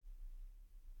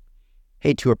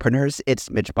Hey, tourpreneurs,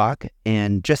 it's Mitch Bach,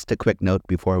 and just a quick note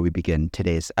before we begin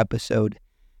today's episode.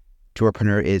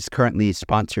 Tourpreneur is currently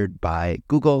sponsored by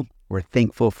Google. We're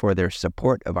thankful for their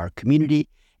support of our community,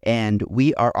 and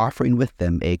we are offering with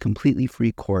them a completely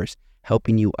free course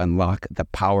helping you unlock the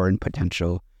power and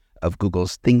potential of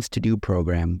Google's Things to Do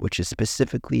program, which is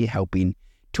specifically helping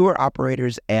tour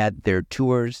operators add their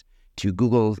tours to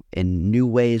Google in new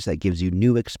ways that gives you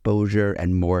new exposure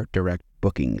and more direct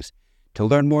bookings. To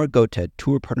learn more, go to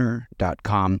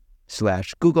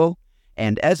tourpreneur.com/Google.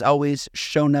 And as always,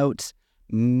 show notes,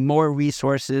 more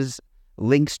resources,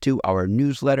 links to our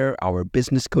newsletter, our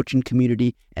business coaching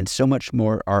community, and so much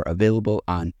more are available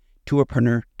on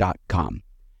tourpreneur.com.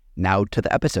 Now to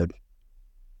the episode.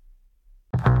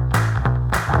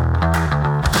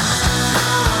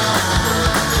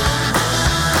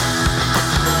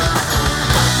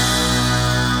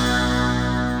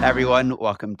 Hi, everyone.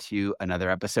 Welcome to another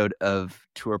episode of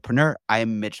Tourpreneur.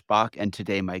 I'm Mitch Bach, and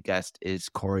today my guest is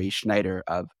Corey Schneider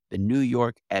of the New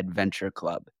York Adventure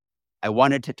Club. I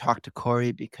wanted to talk to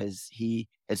Corey because he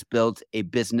has built a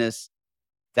business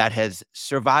that has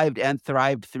survived and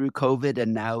thrived through COVID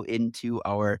and now into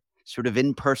our sort of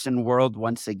in-person world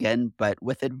once again, but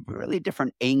with a really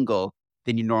different angle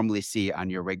than you normally see on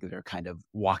your regular kind of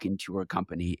walking tour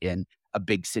company in a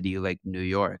big city like New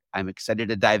York. I'm excited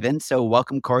to dive in. So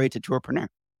welcome, Corey, to Tourpreneur.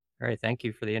 All right. Thank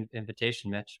you for the invitation,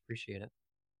 Mitch. Appreciate it.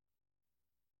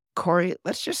 Corey,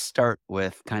 let's just start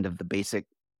with kind of the basic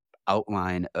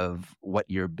outline of what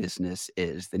your business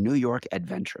is, the New York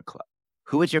Adventure Club.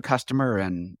 Who is your customer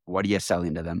and what are you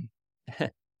selling to them?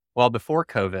 Well, before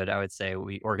COVID, I would say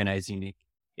we organize unique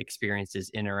experiences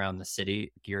in and around the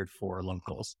city geared for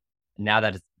locals. Now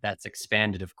that's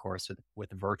expanded, of course,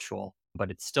 with virtual, but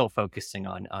it's still focusing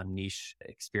on niche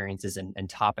experiences and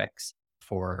topics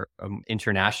for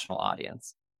international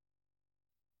audience.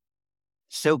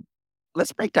 So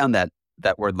let's break down that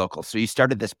word local. So you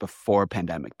started this before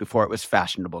pandemic, before it was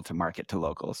fashionable to market to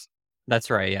locals. That's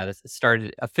right. Yeah, this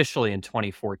started officially in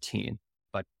 2014,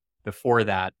 but before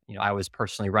that, I was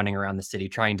personally running around the city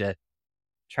trying to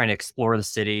explore the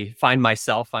city, find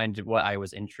myself, find what I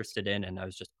was interested in, and I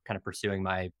was just kind of pursuing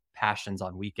my passions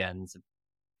on weekends,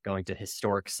 going to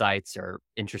historic sites or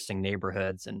interesting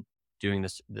neighborhoods, and doing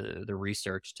the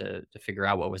research to figure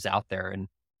out what was out there and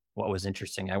what was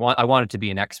interesting. I wanted to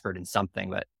be an expert in something,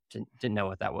 but didn't know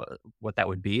what that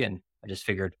would be, and I just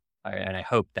figured, and I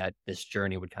hoped that this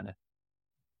journey would kind of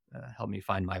help me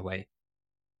find my way.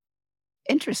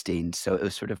 Interesting. So it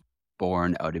was sort of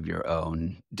born out of your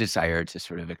own desire to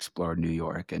sort of explore New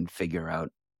York and figure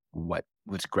out what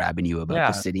was grabbing you about the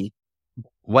Yeah, city.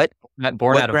 What not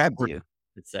born what out of grabbed boredom, you?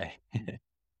 I'd say.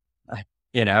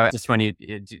 Just when you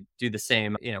do the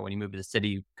same, when you move to the city,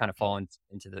 you kind of fall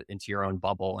into your own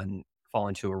bubble and fall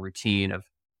into a routine of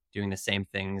doing the same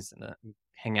things and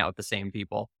hang out with the same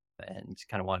people, and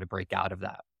kind of wanted to break out of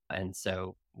that. And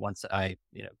so once I,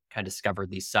 kind of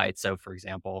discovered these sites, so for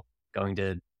example, going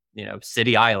to,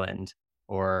 City Island,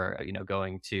 or,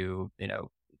 going to,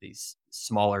 these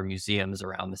smaller museums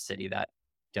around the city that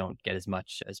don't get as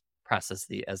much as press as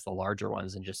the larger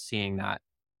ones, and just seeing that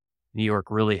New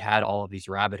York really had all of these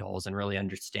rabbit holes, and really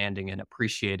understanding and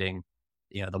appreciating,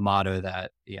 the motto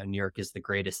that, New York is the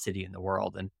greatest city in the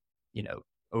world. And, you know,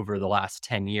 over the last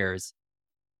 10 years,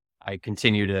 I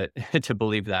continue to to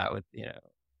believe that with,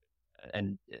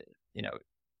 and, you know,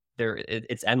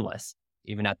 it's endless.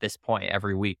 Even at this point,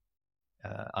 every week,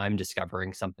 I'm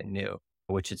discovering something new,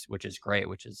 which is great,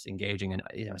 which is engaging, and,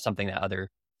 something that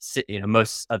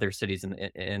most other cities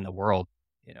in the world,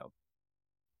 you know,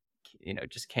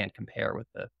 just can't compare with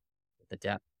the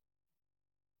depth.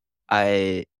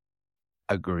 I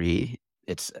agree.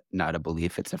 It's not a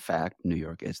belief, it's a fact. New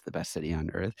York is the best city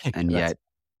on earth, and That's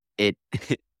yet it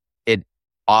it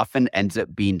often ends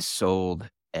up being sold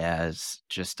as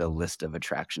just a list of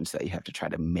attractions that you have to try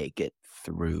to make it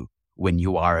through when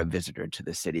you are a visitor to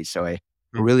the city. So I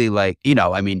Mhm. really I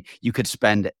mean, you could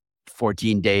spend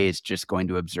 14 days just going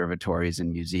to observatories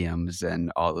and museums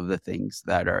and all of the things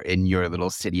that are in your little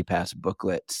city pass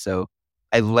booklet. So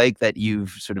I like that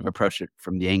you've sort of approached it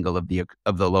from the angle of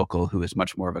the local who is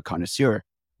much more of a connoisseur.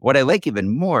 What I like even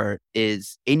more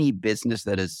is any business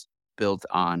that is built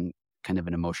on kind of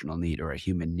an emotional need or a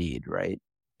human need, right?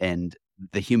 And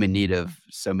the human need of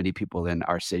so many people in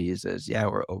our cities is, yeah,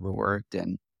 we're overworked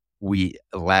and we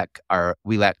lack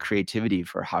creativity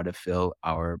for how to fill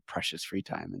our precious free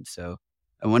time. And so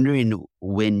I'm wondering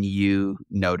when you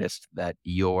noticed that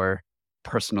your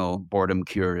personal boredom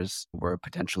cures were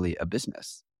potentially a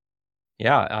business.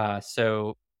 Yeah.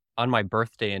 So on my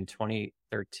birthday in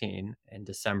 2013, in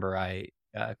December, I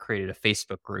created a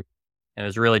Facebook group And it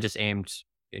was really just aimed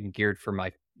and geared for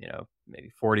my, maybe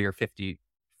 40 or 50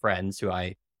 friends who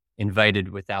I invited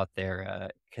without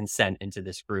their consent into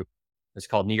this group. It was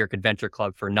called New York Adventure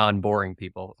Club for non-boring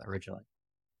people originally.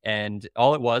 And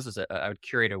all it was I would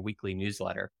curate a weekly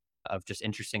newsletter of just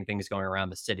interesting things going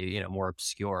around the city, more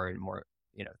obscure and more,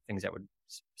 things that would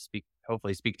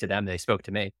hopefully speak to them. They spoke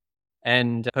to me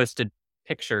and posted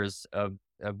pictures of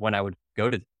when I would go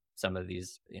to some of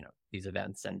these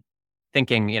events and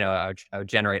thinking, I would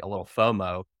generate a little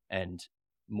FOMO and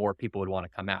more people would want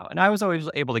to come out. And I was always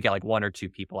able to get like one or two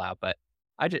people out, but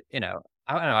I just, I don't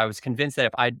know. I was convinced that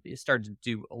if I started to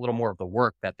do a little more of the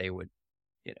work that they would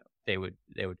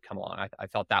come along. I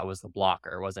felt that was the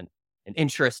blocker. It wasn't an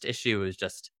interest issue. It was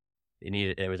just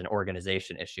it was an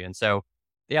organization issue. And so,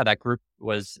 yeah, that group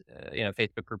was,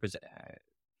 Facebook group was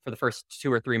for the first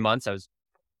 2 or 3 months. I was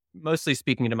mostly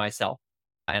speaking to myself,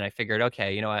 and I figured,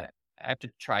 okay, I have to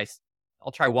try.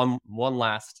 I'll try one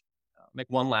last make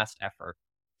one last effort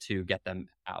to get them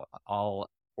out. I'll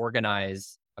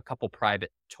organize a couple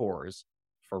private tours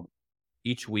for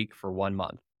each week for 1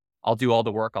 month. I'll do all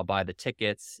the work, I'll buy the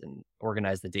tickets and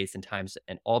organize the dates and times,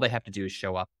 and all they have to do is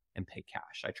show up and pay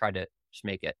cash. I tried to just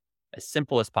make it as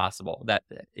simple as possible that,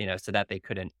 so that they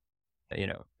couldn't, you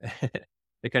know,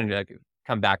 they couldn't,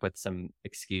 come back with some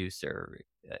excuse or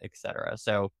et cetera.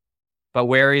 So, but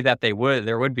wary that there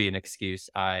would be an excuse,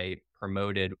 I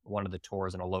promoted one of the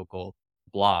tours in a local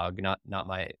blog, not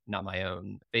my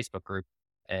own Facebook group,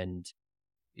 and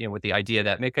with the idea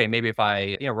that, okay, maybe if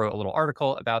I, wrote a little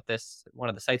article about this, one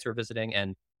of the sites we're visiting,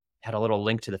 and had a little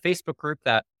link to the Facebook group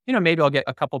that, maybe I'll get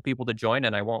a couple people to join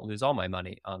and I won't lose all my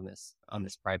money on this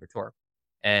private tour.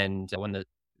 And when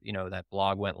that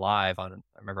blog went live I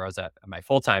remember I was at my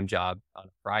full-time job on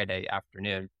a Friday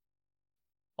afternoon,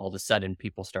 all of a sudden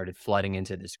people started flooding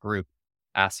into this group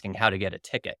asking how to get a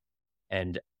ticket.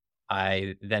 And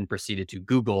I then proceeded to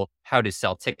Google how to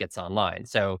sell tickets online.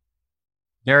 So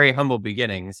very humble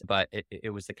beginnings, but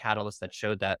it was the catalyst that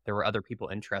showed that there were other people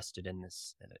interested in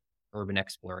this urban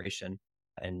exploration.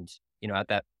 And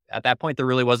at that point, there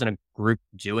really wasn't a group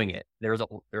doing it. There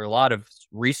were a lot of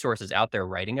resources out there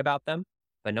writing about them,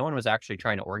 but no one was actually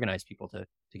trying to organize people to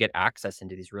get access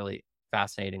into these really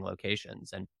fascinating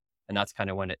locations. And that's kind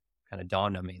of when it kind of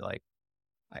dawned on me, like,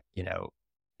 I, you know,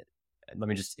 let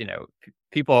me just,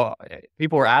 people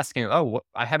were asking, "Oh,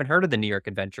 I haven't heard of the New York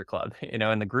Adventure Club,"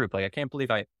 in the group. Like, I can't believe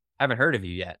I haven't heard of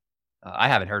you yet. I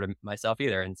haven't heard of myself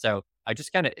either. And so I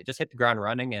just kind of just hit the ground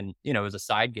running, and it was a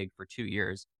side gig for 2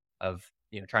 years of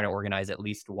trying to organize at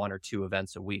least one or two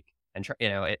events a week, and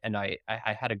and I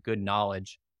had a good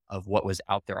knowledge of what was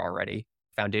out there already,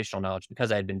 foundational knowledge,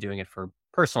 because I had been doing it for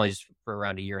personally just for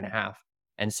around a year and a half.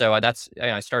 And so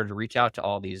I started to reach out to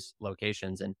all these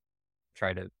locations and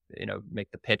try to, make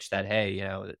the pitch that, hey,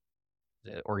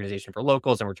 the organization for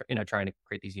locals, and we're, trying to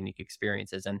create these unique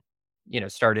experiences. And,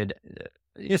 started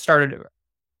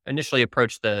initially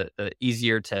approach the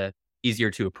easier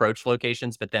to approach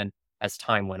locations. But then as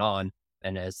time went on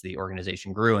and as the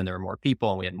organization grew and there were more people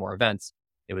and we had more events,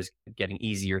 it was getting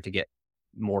easier to get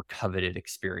more coveted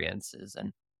experiences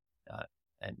uh,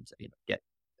 and, get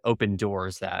open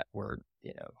doors that were,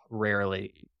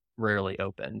 rarely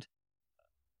opened.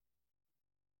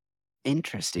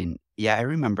 Interesting. Yeah, I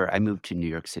remember I moved to New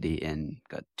York City in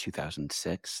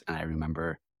 2006, and I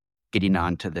remember getting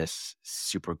onto this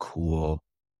super cool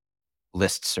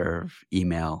listserv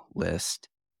email list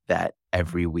that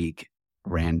every week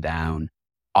ran down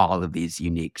all of these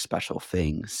unique special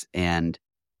things. And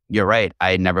you're right,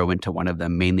 I never went to one of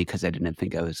them mainly because I didn't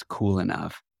think I was cool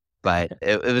enough. But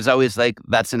it was always like,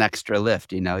 that's an extra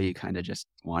lift, you kind of just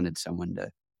wanted someone to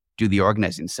do the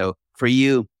organizing. So for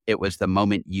you, it was the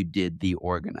moment you did the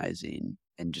organizing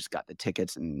and just got the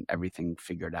tickets and everything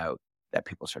figured out that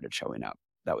people started showing up.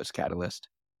 That was catalyst.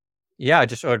 Yeah,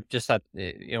 just that,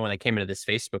 when I came into this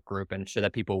Facebook group and showed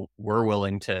that people were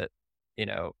you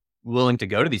know, willing to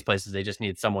go to these places, they just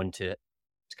needed someone to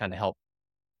kind of help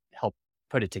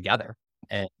put it together.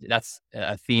 And that's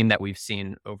a theme that we've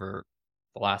seen over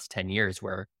the last 10 years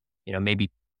where,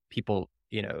 maybe people,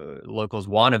 locals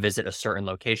want to visit a certain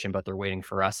location, but they're waiting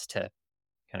for us to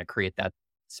kind of create that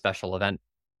special event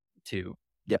to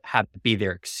Yep. have be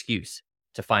their excuse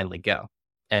to finally go.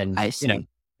 And, I see. and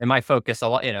my focus a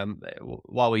lot,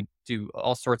 while we do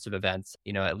all sorts of events,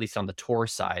 at least on the tour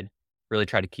side, really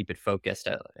try to keep it focused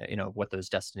at, what those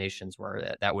destinations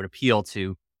were that would appeal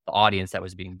to the audience that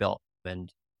was being built.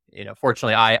 And,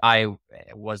 fortunately, I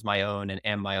was my own and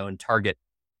am my own target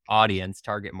audience,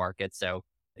 target market. So,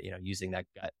 using that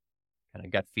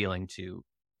gut feeling to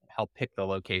help pick the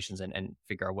locations and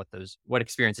figure out what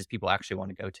experiences people actually want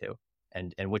to go to.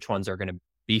 and which ones are going to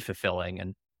be fulfilling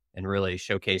and really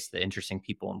showcase the interesting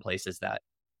people and places that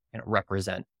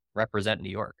represent New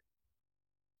York.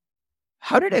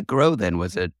 How did it grow then?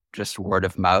 Was it just word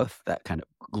of mouth, that kind of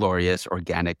glorious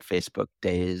organic Facebook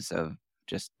days of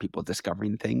just people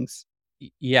discovering things?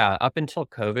 Yeah, up until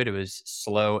COVID, it was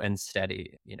slow and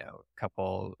steady. A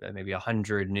couple, maybe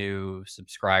 100 new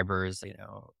subscribers,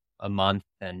 a month,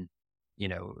 and you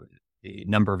know the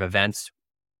number of events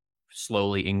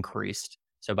slowly increased.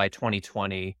 So by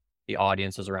 2020, the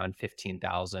audience was around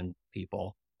 15,000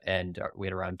 people, and we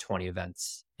had around 20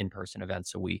 events, in-person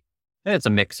events a week. And it's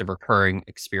a mix of recurring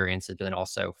experiences, but then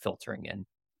also filtering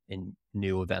in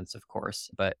new events, of course.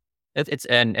 But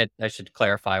I should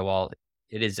clarify, while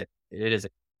it is a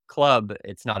club,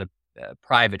 it's not a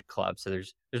private club, so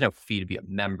there's no fee to be a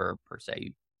member per se.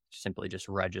 You simply just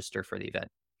register for the event,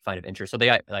 find of interest. So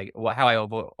how I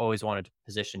always wanted to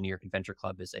position New York Adventure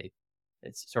Club is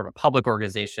it's sort of a public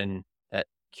organization that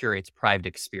curates private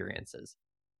experiences.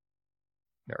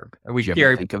 Or we Did you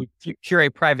ever curate think of we cu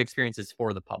curate private experiences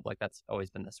for the public. That's always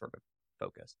been the sort of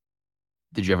focus.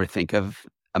 did you ever think of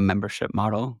a membership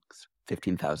model? 'Cause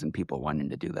 15,000 people wanting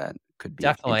to do that could be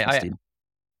Definitely, interesting.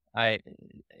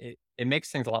 it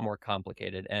makes things a lot more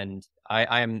complicated, and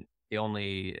I am the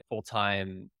only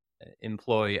full-time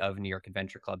employee of New York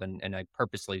Adventure Club, and I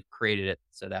purposely created it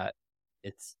so that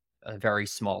it's a very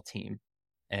small team,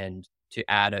 and to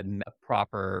add a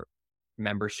proper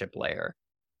membership layer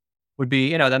would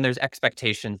be, then there's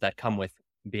expectations that come with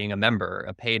being a member,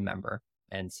 a paid member.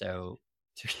 And so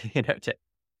to,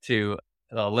 to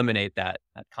eliminate that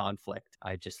conflict,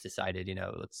 I just decided,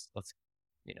 let's,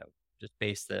 you know, just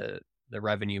base the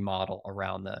revenue model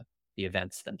around the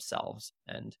events themselves.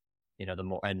 And, the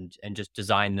more, and just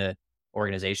design the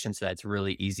organization so that it's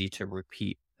really easy to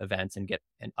repeat events and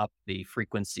up the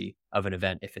frequency of an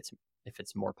event if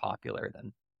it's more popular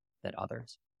than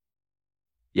others.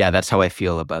 Yeah, that's how I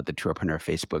feel about the Tourpreneur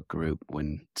Facebook group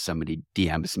when somebody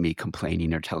DMs me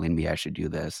complaining or telling me I should do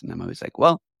this, and I'm always like,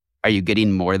 "Well, are you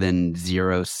getting more than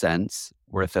 0 cents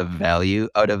worth of value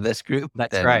out of this group?"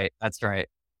 That's Then right, that's right.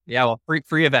 Yeah, well,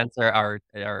 free events are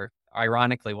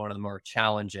ironically one of the more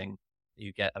challenging.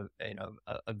 You get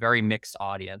a very mixed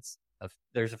audience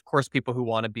there's, of course, people who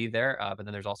wanna be there, but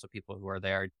then there's also people who are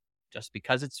there just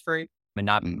because it's free,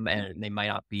 mhm. and they might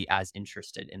not be as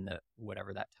interested in the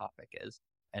whatever that topic is.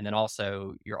 And then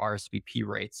also your RSVP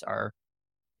rates are,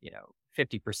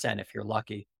 50% if you're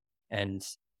lucky. And,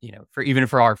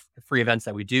 for our free events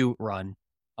that we do run,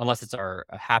 unless it's our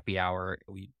a happy hour,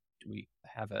 we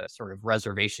have a sort of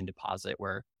reservation deposit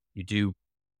where you do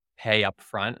pay up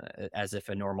front, as if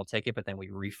a normal ticket, but then we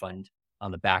refund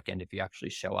on the back end if you actually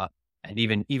show up. And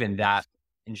even that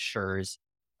ensures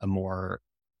a more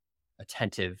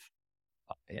attentive,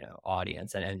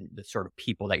 audience and the sort of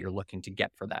people that you're looking to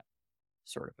get for that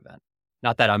sort of event.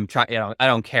 Not that I'm trying, I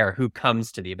don't care who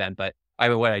comes to the event, but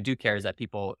what I do care is that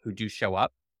people who do show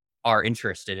up are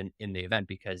interested in the event,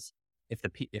 because if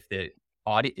the if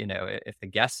the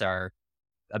guests are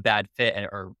a bad fit,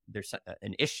 or there's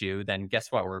an issue, then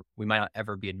guess what? We might not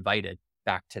ever be invited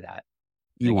back to that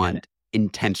You again. want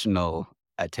intentional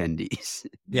attendees.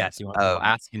 Yes, you want people Um,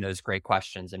 asking those great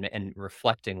questions and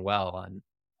reflecting well on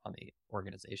the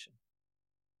organization.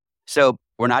 so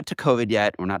we're not to COVID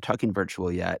yet, we're not talking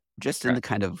virtual yet, just in the Correct.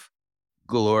 kind of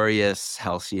glorious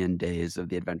halcyon days of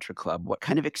the adventure club, what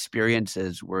kind of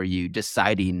experiences were you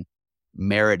deciding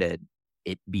merited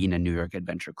it being a New York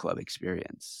Adventure Club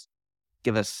experience?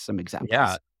 Give us some Yeah,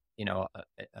 examples.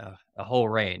 a whole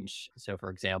range. So, for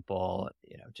example,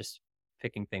 just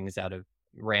picking things out of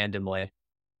randomly,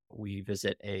 we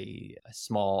visit a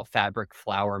small fabric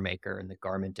flower maker in the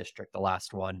garment district, the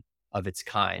last one of its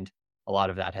kind. A lot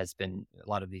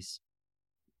of these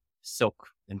silk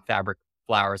and fabric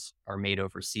flowers are made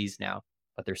overseas now,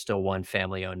 but there's still one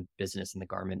family owned business in the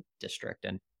garment district.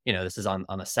 And, this is on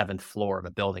the seventh floor of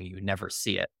a building. You would never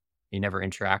see it. You never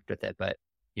interact with it. But,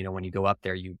 when you go up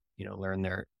there, learn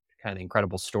their kind of the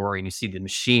incredible story, and you see the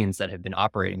machines that have been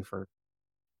operating for,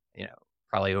 you know,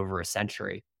 probably over a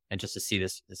century. And just to see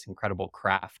this incredible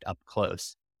craft up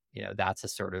close, that's a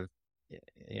sort of,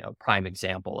 prime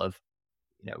example of,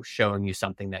 showing you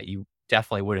something that you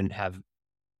definitely wouldn't have,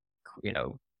 you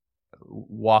know,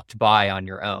 walked by on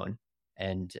your own.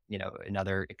 And,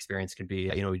 another experience could be,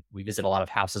 we visit a lot of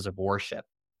houses of worship.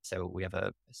 So we have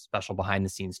a special behind the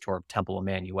scenes tour of Temple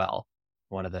Emmanuel,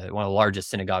 one of the largest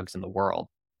synagogues in the world,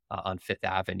 on Fifth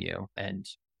Avenue. And,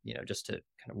 just to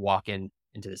kind of walk into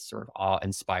this sort of awe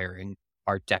inspiring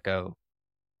Art Deco,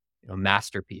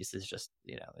 masterpiece is just,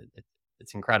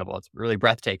 it's incredible. It's really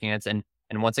breathtaking.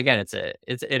 And once again, it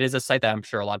is a site that I'm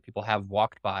sure a lot of people have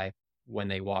walked by when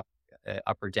they walk,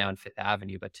 up or down Fifth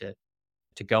Avenue, but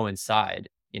to go inside,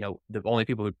 the only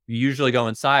people who usually go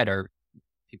inside are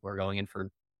people who are going in for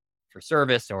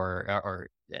service or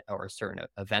a certain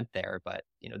event there. But,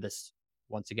 this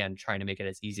once again, trying to make it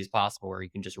as easy as possible where you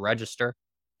can just register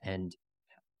and,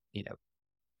 you know,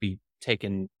 be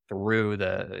taken through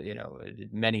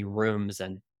many rooms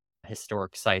and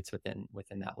historic sites within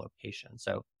that location.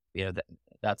 So,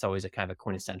 that's always a kind of a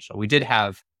quintessential. We did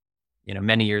have,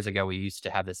 many years ago, we used to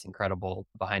have this incredible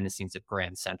behind the scenes of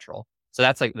Grand Central. So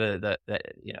that's like the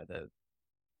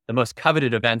most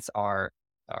coveted events are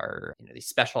these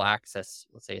special access,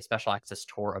 let's say a special access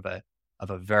tour of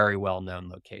a very well known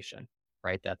location,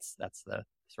 right? That's the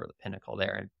sort of the pinnacle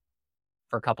there. And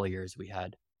for a couple of years, we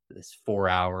had this 4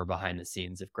 hour behind the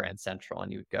scenes of Grand Central,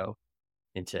 and you would go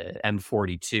into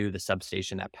M42, the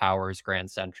substation that powers Grand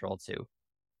Central, to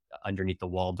underneath the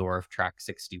Waldorf Track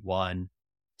 61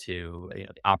 to the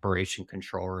operation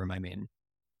control room. I mean,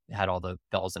 it had all the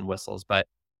bells and whistles, but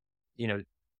you know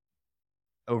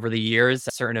over the years,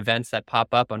 certain events that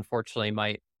pop up, unfortunately,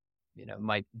 might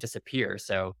disappear.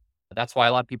 So that's why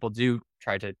a lot of people do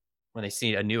try to, when they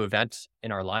see a new event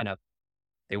in our lineup,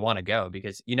 they want to go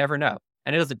because you never know.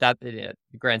 And it doesn't that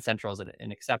Grand Central is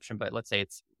an exception, but let's say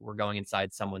we're going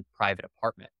inside someone's private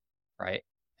apartment, right?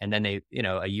 And then a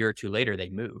year or two later, they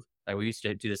move. Like we used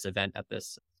to do this event at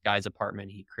this guy's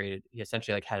apartment. He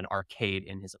essentially like had an arcade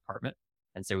in his apartment,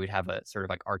 and so we'd have a sort of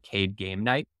like arcade game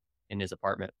night in his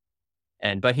apartment.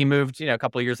 But he moved, a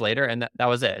couple of years later, and that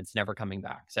was it. It's never coming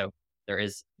back. So there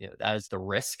is, that is the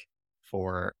risk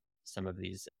for some of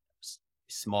these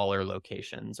smaller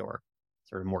locations or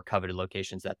sort of more coveted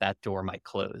locations that door might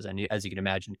close. And as you can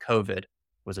imagine, COVID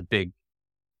was a big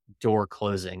door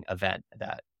closing event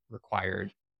that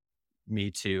required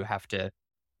me to have to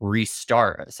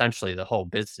restart essentially the whole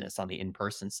business on the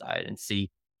in-person side and see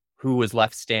who was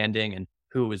left standing and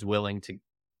who was willing to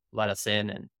let us in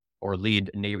and or lead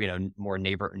more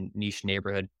niche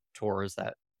neighborhood tours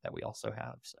that we also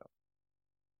have. So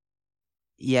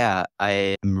Yeah,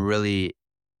 I'm really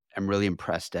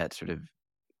impressed at sort of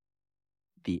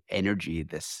the energy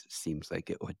this seems like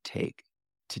it would take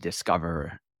to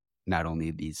discover not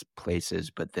only these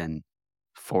places, but then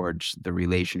forge the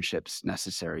relationships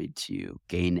necessary to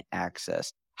gain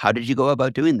access. How did you go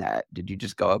about doing that? Did you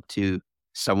just go up to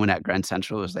someone at Grand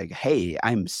Central who was like, "Hey,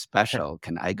 I'm special.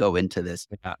 Can I go into this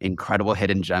yeah, incredible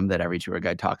hidden gem that every tour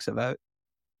guide talks about?"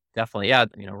 definitely. Yeah,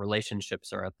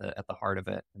 relationships are at the heart of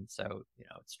it. And so,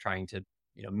 it's trying to,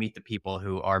 meet the people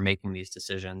who are making these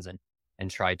decisions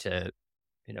and try to,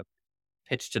 you know,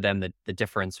 pitch to them the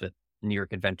difference with New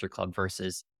York Adventure Club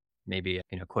versus maybe,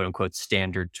 quote unquote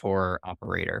standard tour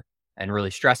operator. And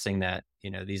really stressing that,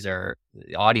 these are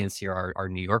the audience here are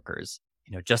New Yorkers,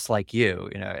 just like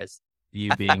as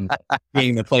you being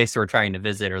the place we're trying to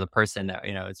visit or the person that,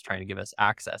 is trying to give us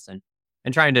access and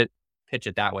trying to pitch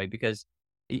it that way because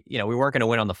we weren't going to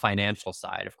win on the financial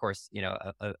side. Of course,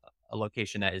 a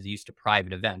location that is used to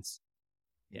private events,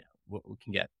 we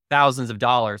can get thousands of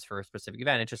dollars for a specific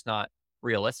event. It's just not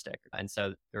realistic. And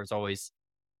so there's always,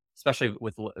 especially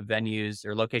with venues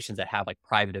or locations that have like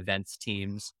private events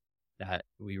teams, that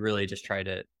we really just try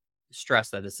to stress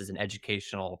that this is an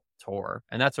educational tour.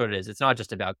 And that's what it is. It's not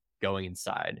just about going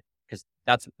inside because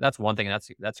that's one thing. And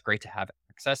that's great to have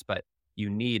access, but you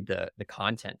need the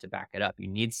content to back it up. You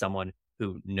need someone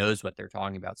who knows what they're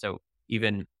talking about. So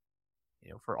even,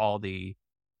 for all the,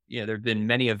 there've been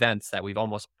many events that we've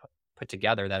almost put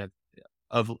together that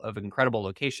have of incredible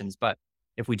locations, but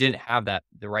if we didn't have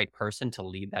the right person to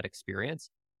lead that experience,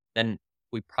 then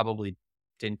we probably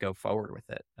didn't go forward with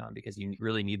it, because you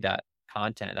really need that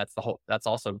content. That's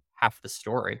also half the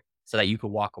story so that you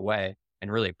could walk away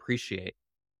and really appreciate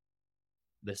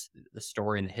the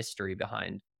story and the history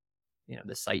behind,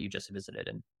 the site you just visited.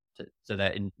 And so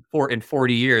that in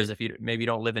 40 years, if you maybe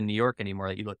don't live in New York anymore,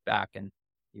 that you look back and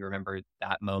you remember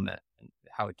that moment and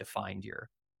how it defined your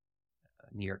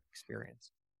New York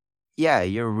experience. Yeah,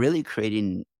 you're really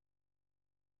creating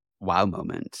wow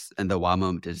moments, and the wow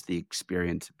moment is the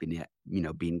experience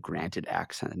of being granted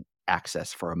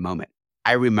access for a moment.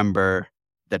 I remember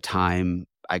the time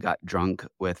I got drunk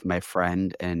with my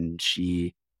friend, and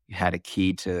she had a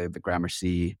key to the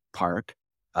Gramercy park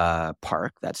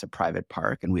that's a private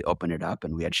park, and we opened it up,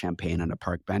 and we had champagne on a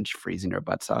park bench, freezing our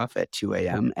butts off at 2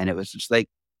 a.m., and it was just like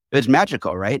it was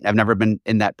magical, right? I've never been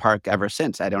in that park ever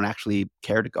since. I don't actually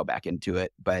care to go back into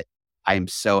it, but I am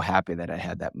so happy that I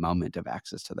had that moment of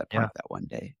access to that park Yeah. that one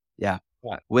day. Yeah.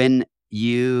 Yeah. When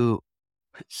you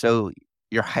so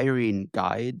you're hiring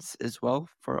guides as well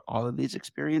for all of these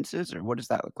experiences, or what does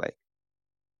that look like?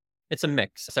 It's a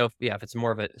mix. So, yeah, if it's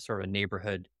more of a sort of a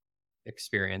neighborhood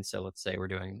experience, so let's say we're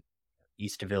doing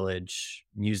East Village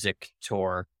music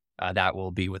tour, that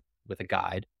will be with a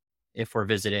guide. If we're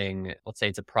visiting, let's say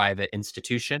it's a private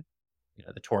institution,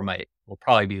 the tour might will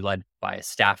probably be led by a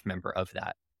staff member of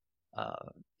that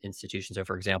institution. So,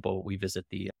 for example, we visit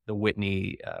the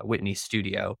Whitney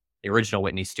studio, the original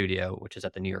Whitney studio, which is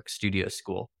at the New York Studio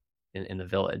School in the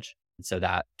Village. And so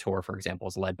that tour, for example,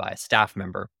 is led by a staff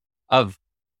member of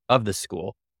the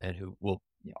school, and who will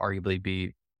arguably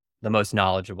be the most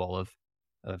knowledgeable of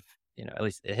at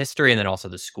least the history, and then also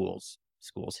the school's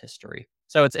history.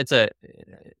 So it's a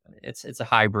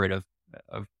hybrid of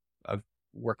of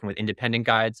working with independent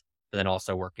guides, but then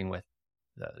also working with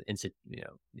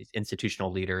these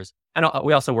institutional leaders, and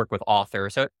we also work with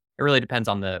authors. So it really depends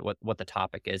on the what the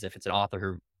topic is. If it's an author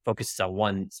who focuses on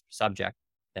one subject,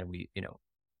 then we'll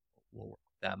work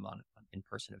with them on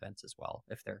in-person events as well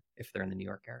if they're in the New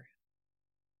York area.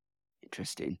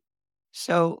 Interesting.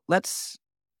 So let's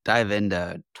dive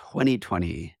into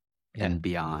 2020 Yeah. and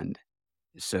beyond.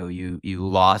 So you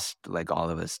lost, like all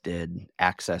of us did,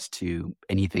 access to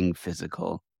anything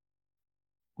physical.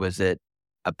 Was it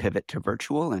a pivot to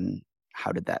virtual, and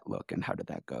how did that look and how did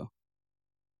that go?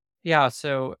 Yeah,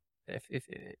 so if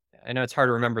I know it's hard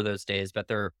to remember those days, but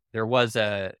there was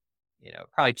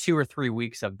probably 2 or 3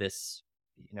 weeks of this,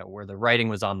 where the writing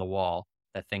was on the wall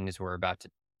that things were about to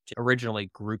originally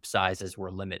group sizes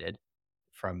were limited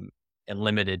from and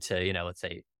limited to, let's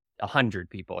say 100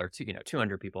 people or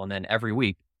 200 people, and then every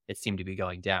week it seemed to be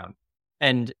going down.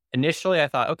 And initially I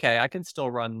thought, okay, I can still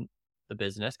run the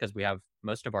business because we have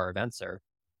most of our events are,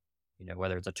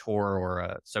 whether it's a tour or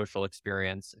a social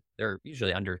experience, they're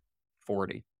usually under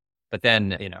 40. But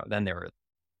then, then there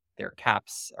are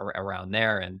caps around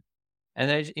there. And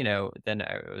then, then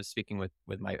I was speaking with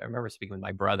I remember speaking with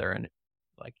my brother, and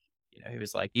like, he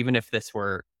was like, even if this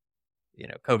were,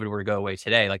 COVID were to go away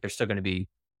today, like there's still going to be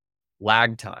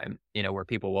lag time, where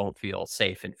people won't feel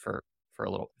safe and for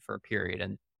a period.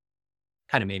 And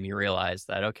kind of made me realize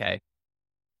that, okay,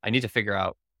 I need to figure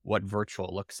out what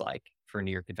virtual looks like for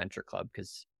New York Adventure Club,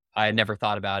 because I had never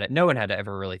thought about it. No one had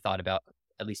ever really thought about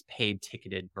at least paid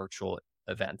ticketed virtual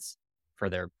events for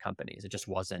their companies. It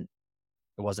wasn't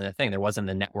a thing. There wasn't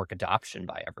the network adoption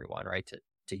by everyone, right?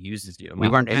 To use Zoom. We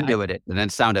weren't I into it, and then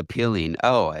sound appealing.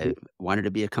 Oh, I wanted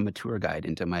to become a tour guide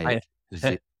into my I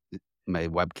Zo my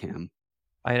webcam.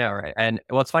 I know, right? And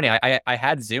well, it's funny. I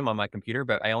had Zoom on my computer,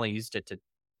 but I only used it to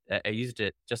I used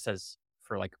it just as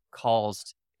for like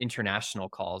calls, international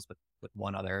calls with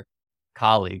one other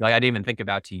colleague. Like I didn't even think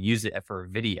about to use it for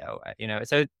video.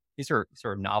 So these are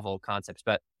sort of novel concepts.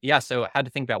 But yeah, so I had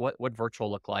to think about what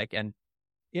virtual looked like, and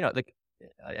the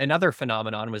another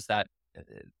phenomenon was that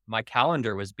my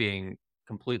calendar was being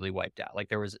completely wiped out. Like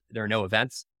there were no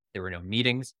events, there were no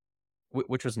meetings,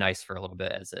 which was nice for a little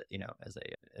bit as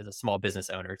a small business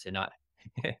owner to not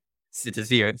to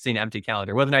see an empty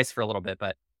calendar. It was nice for a little bit,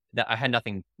 but that I had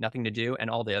nothing to do, and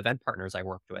all the event partners I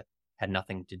worked with had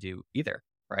nothing to do either.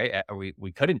 Right?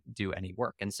 We couldn't do any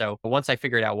work, and so once I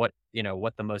figured out what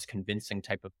the most convincing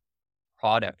type of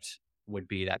product would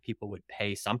be that people would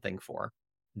pay something for,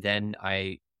 then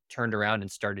I turned around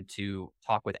and started to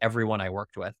talk with everyone I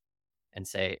worked with and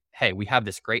say, hey, we have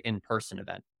this great in person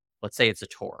event. Let's say it's a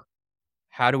tour.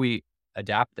 How do we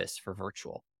adapt this for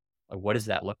virtual? Like, what does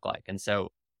that look like? And so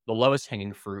the lowest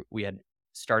hanging fruit, we had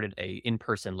started a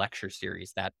in-person lecture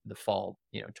series that the fall,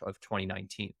 of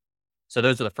 2019. So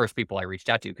those are the first people I reached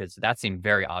out to because that seemed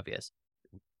very obvious.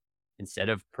 Instead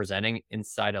of presenting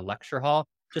inside a lecture hall,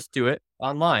 just do it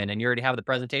online and you already have the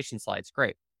presentation slides.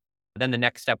 Great. Then the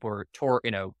next step were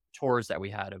tours that we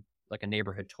had of like a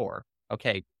neighborhood tour.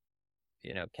 Okay,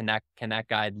 can that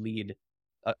guide lead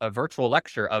a virtual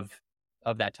lecture of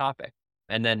that topic?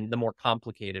 And then the more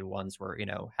complicated ones were,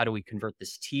 how do we convert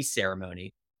this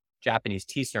Japanese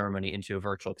tea ceremony into a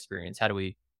virtual experience? How do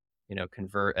we,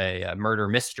 convert a murder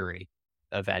mystery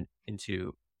event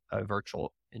into a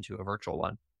virtual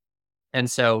one?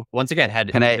 And so once again,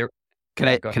 had Can I there, can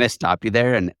yeah, I go can ahead. I stop you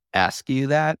there and ask you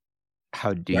that?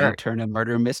 How do you Sure. turn a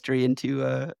murder mystery into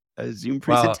a Zoom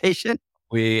Well, presentation?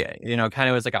 we, kind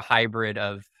of was like a hybrid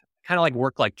of kind of like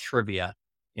work like trivia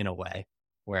in a way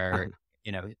where,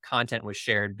 Uh-huh. content was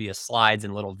shared via slides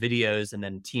and little videos, and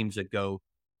then teams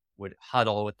would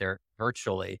huddle with their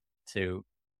virtually to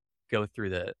go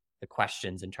through the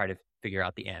questions and try to figure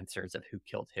out the answers of who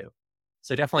killed who.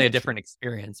 So definitely a different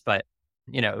experience, but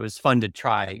it was fun to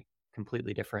try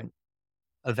completely different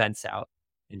events out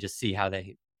and just see how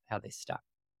they stuck.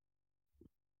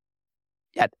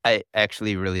 Yeah, I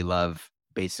actually really love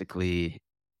basically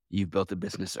you've built a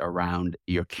business around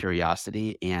your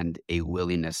curiosity and a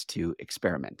willingness to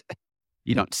experiment.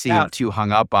 You don't Yeah, seem too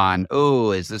hung up on,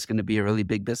 "Oh, is this gonna be a really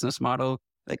big business model?"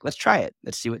 Like, "Let's try it.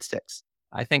 Let's see what sticks."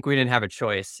 I think we didn't have a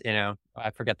choice, you know? I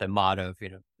forget the motto of,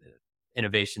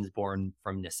 innovations born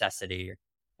from necessity.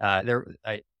 There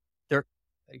I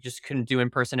just couldn't do in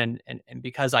person, and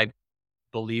because I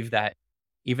believe that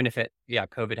even if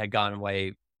COVID had gone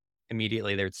away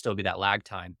immediately, there'd still be that lag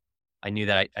time. I knew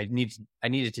that I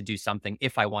needed to do something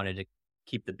if I wanted to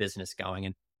keep the business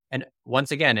going, and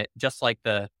once again, it just like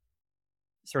the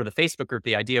sort of the Facebook group,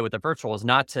 the idea with the virtual was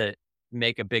not to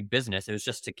make a big business. It was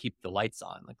just to keep the lights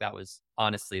on. Like that was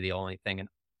honestly the only thing. And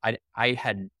I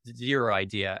had zero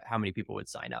idea how many people would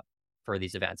sign up for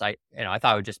these events. I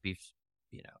thought it would just be,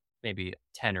 maybe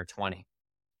 10 or 20.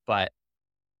 But,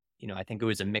 I think it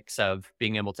was a mix of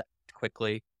being able to act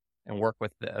quickly and work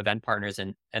with the event partners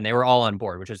and they were all on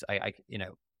board, which is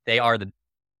they are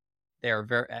they are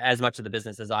very as much of the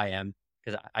business as I am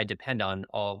because I depend on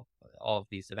all of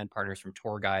these event partners from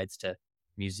tour guides to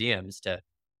museums to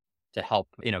help,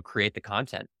 create the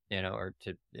content, or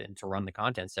to run the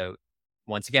content. So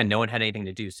once again, no one had anything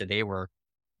to do. So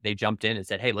they jumped in and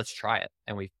said, "Hey, let's try it."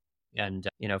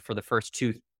 For the first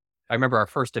two, I remember our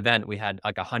first event, we had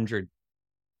like 100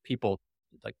 people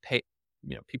like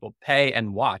people pay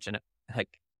and watch. And like,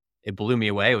 it blew me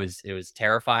away. It was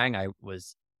terrifying.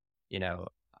 You know,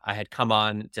 I had come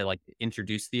on to, like,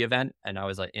 introduce the event, and I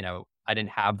was like, I didn't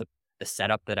have the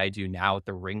setup that I do now with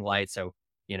the ring light, so,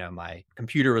 my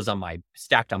computer was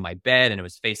stacked on my bed, and it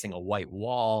was facing a white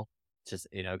wall, just,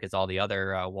 because all the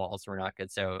other, walls were not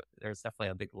good, so there's definitely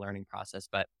a big learning process,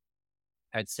 but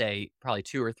I'd say probably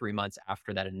 2 or 3 months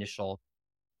after that initial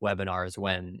webinar is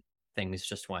when things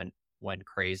just went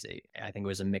crazy. I think it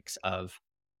was a mix of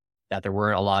that there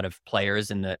weren't a lot of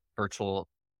players in the virtual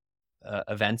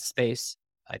event space.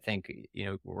 I think,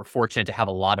 we're fortunate to have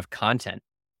a lot of content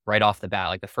right off the bat.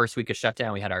 Like the first week of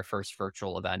shutdown, we had our first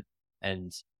virtual event.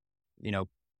 And, you know,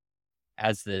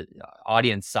 as the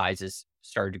audience sizes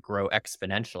started to grow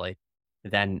exponentially,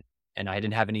 then, and I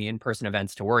didn't have any in person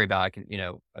events to worry about.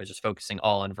 I was just focusing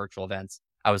all on virtual events.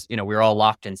 We were all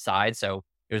locked inside. So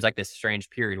it was like this strange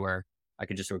period where I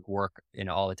could just work,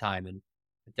 all the time. And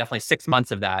definitely 6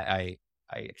 months of that, I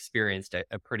experienced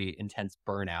a pretty intense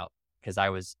burnout because it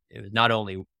was not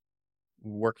only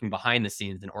working behind the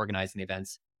scenes and organizing the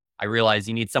events, I realized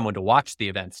you need someone to watch the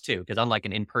events too. Because unlike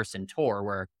an in-person tour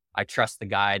where I trust the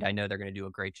guide, I know they're going to do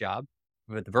a great job.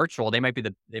 With the virtual, they might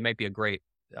be a great,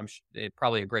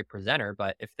 probably a great presenter,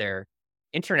 but if their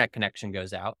internet connection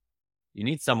goes out, you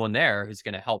need someone there who's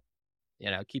going to help,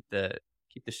 keep the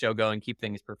show going, keep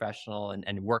things professional,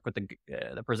 and work with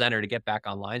the presenter to get back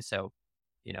online. So,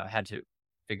 I had to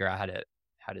figure out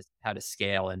how to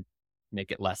scale and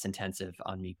make it less intensive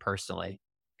on me personally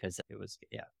because it was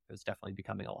definitely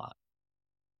becoming a lot.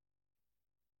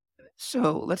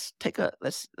 So let's take a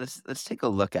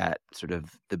look at sort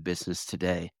of the business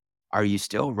today. Are you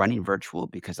still running virtual?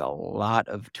 Because a lot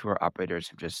of tour operators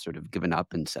have just sort of given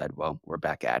up and said, "Well, we're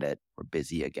back at it. We're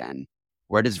busy again."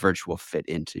 Where does virtual fit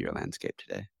into your landscape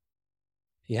today?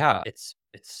 Yeah, it's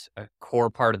a core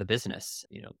part of the business.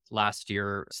 Last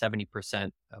year,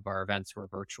 70% of our events were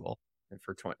virtual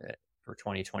for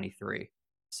 2023.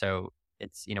 So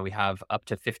we have up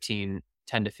to 10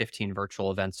 to 15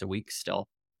 virtual events a week still.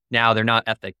 Now they're not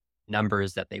at the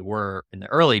numbers that they were in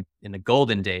the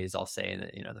golden days, I'll say, in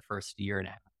the first year and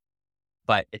a half,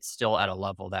 but it's still at a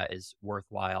level that is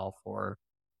worthwhile for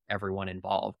everyone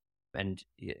involved. And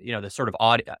the sort of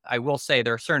I will say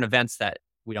there are certain events that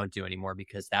we don't do anymore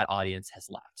because that audience has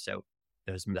left. So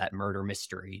that murder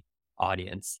mystery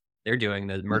audience, they're doing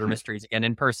the murder Mhm. mysteries again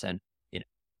in person.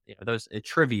 Those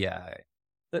trivia,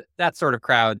 that sort of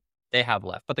crowd, they have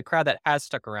left. But the crowd that has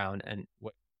stuck around and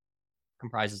what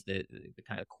comprises the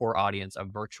kind of core audience of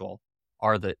virtual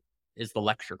are the is the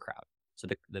lecture crowd. So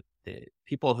the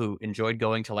people who enjoyed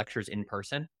going to lectures in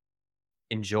person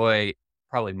enjoy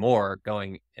probably more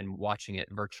going and watching it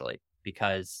virtually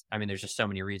because I mean there's just so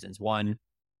many reasons. One,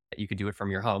 you could do it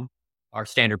from your home. Our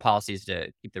standard policy is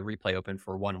to keep the replay open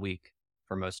for 1 week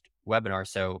for most webinars.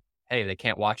 So hey, they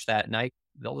can't watch that night,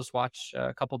 they'll just watch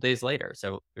a couple days later.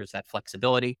 So there's that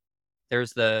flexibility.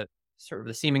 There's the sort of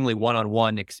the seemingly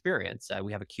one-on-one experience.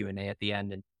 We have a Q&A at the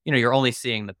end, and you're only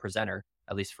seeing the presenter,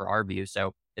 at least for our view.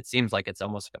 So it seems like it's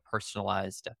almost like a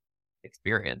personalized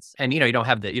experience. And you don't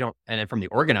have the you don't and then from the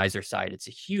organizer side, it's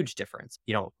a huge difference.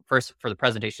 First for the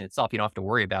presentation itself, you don't have to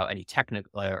worry about any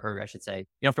technical or I should say, you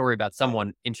don't have to worry about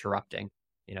someone interrupting,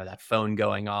 that phone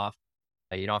going off.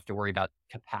 You don't have to worry about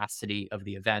capacity of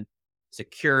the event.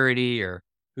 security or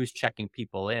who's checking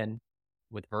people in.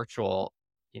 With virtual,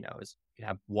 is you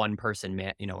have one person,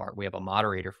 we have a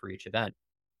moderator for each event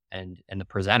and the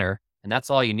presenter, and that's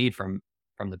all you need from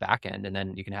the back end. And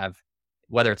then you can have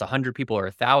whether it's 100 people or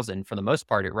 1,000, for the most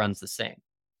part, it runs the same.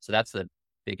 So that's the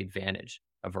big advantage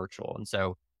of virtual. And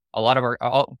so a lot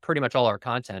of pretty much all our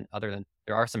content, other than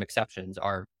there are some exceptions,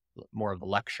 are more of the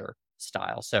lecture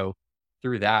style. So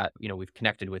through that, we've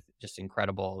connected with just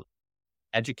incredible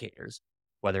educators,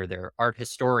 whether they're art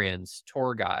historians,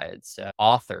 tour guides,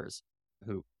 authors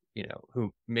who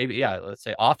maybe, yeah, let's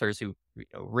say authors who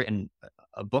written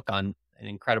a book on an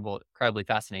incredibly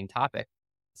fascinating topic.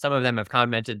 Some of them have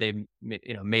commented they've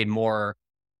made more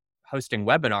hosting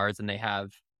webinars than they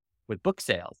have with book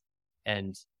sales.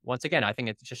 And once again, I think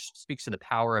it just speaks to the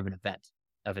power of an event,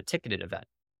 of a ticketed event,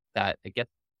 that it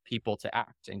gets people to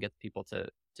act and gets people to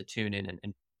tune in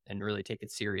and really take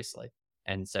it seriously.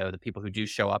 And so the people who do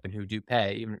show up and who do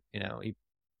pay,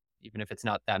 even if it's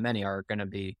not that many, are going to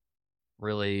be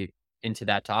really into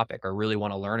that topic or really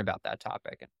want to learn about that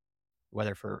topic, and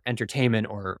whether for entertainment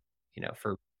or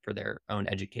for their own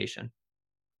education.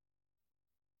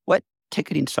 What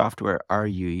ticketing software are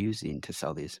you using to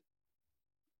sell these?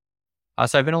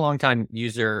 So I've been a long time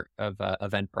user of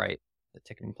Eventbrite, the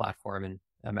ticketing platform, and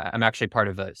I'm actually part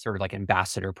of a sort of like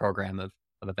ambassador program of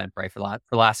Eventbrite for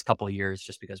the last couple of years,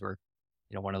 just because we're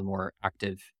one of the more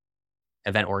active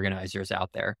event organizers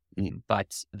out there. Mm.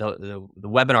 But the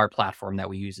webinar platform that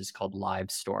we use is called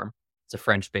Livestorm. It's a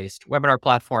French-based webinar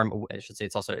platform. I should say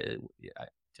it's also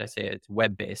did I say it's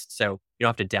web-based? So you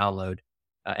don't have to download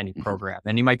any Mhm. program.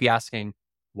 And you might be asking,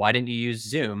 why didn't you use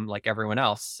Zoom like everyone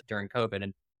else during COVID?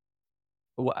 And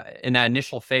in that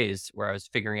initial phase where I was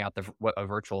figuring out what a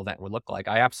virtual event would look like,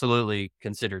 I absolutely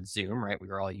considered Zoom. Right, we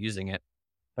were all using it,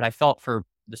 but I felt for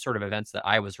the sort of events that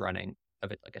I was running,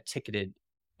 of it like a ticketed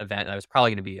event, that was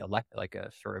probably going to be like a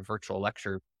sort of virtual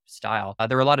lecture style.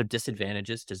 There were a lot of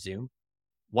disadvantages to Zoom.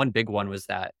 One big one was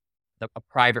that a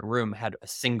private room had a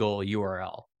single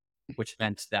URL, which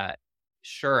meant that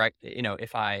sure,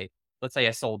 if let's say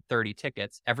I sold 30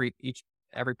 tickets, every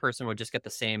person would just get the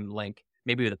same link,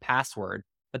 maybe with a password,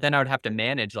 but then I would have to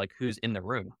manage like who's in the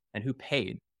room and who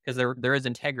paid, because there is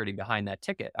integrity behind that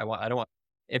ticket. I don't want,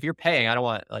 if you're paying, I don't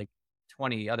want like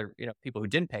 20 other people who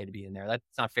didn't pay to be in there. That's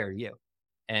not fair to you.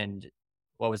 And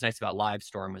what was nice about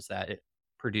Livestorm was that it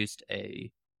produced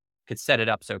a could set it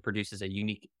up so it produces a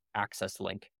unique access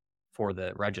link for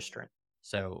the registrant.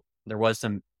 So there was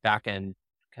some back end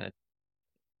kind of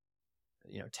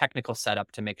technical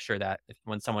setup to make sure that if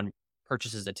when someone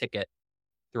purchases a ticket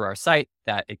through our site,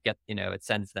 that it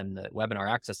sends them the webinar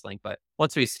access link. But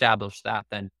once we establish that,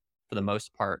 then for the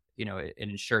most part, it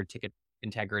ensured ticket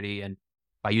integrity. And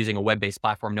by using a web-based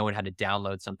platform, no one had to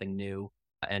download something new,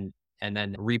 and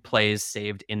then replays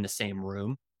saved in the same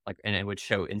room, like, and it would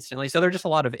show instantly. So there are just a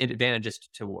lot of advantages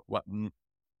to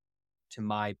to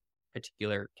my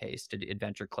particular case, to the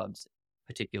Adventure Club's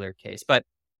particular case. But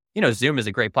Zoom is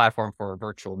a great platform for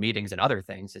virtual meetings and other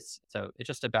things. It's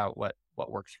just about what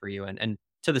works for you. And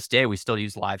to this day, we still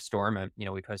use Livestorm.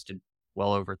 We've hosted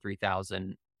well over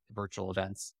 3,000 virtual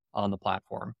events on the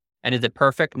platform. And is it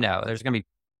perfect? No. There's going to be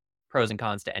pros and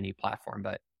cons to any platform,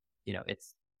 but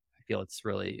I feel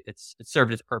it's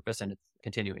served its purpose, and it's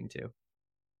continuing to.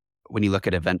 When you look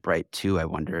at Eventbrite too, I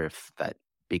wonder if that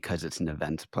because it's an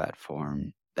events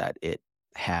platform, that it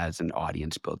has an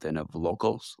audience built in of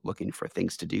locals looking for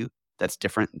things to do that's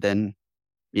different than,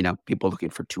 people looking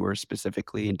for tours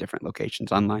specifically in different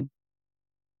locations online?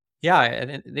 Yeah,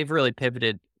 and they've really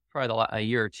pivoted probably a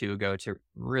year or two ago to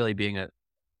really being a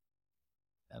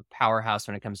powerhouse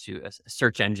when it comes to a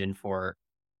search engine for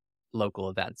local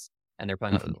events, and they're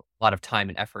putting a Mhm. lot of time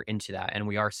and effort into that, and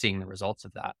we are seeing the results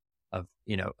of that. Of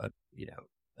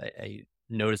a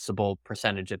noticeable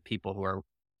percentage of people who are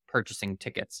purchasing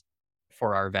tickets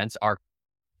for our events are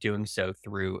doing so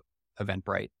through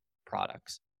Eventbrite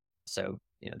products. So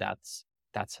that's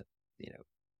you know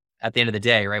at the end of the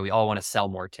day, right? We all want to sell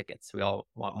more tickets. We all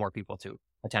want more people to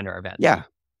attend our events. Yeah.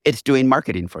 It's doing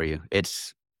marketing for you.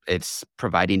 It's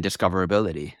providing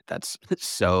discoverability. That's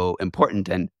so important,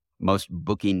 and most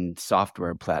booking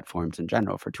software platforms in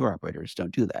general for tour operators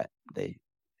don't do that.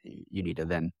 You need to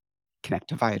then connect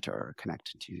to Viator or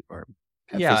connect to or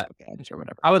have Yeah, Facebook ads or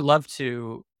whatever. I would love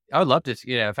to. I would love to,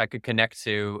 if I could connect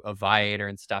to a Viator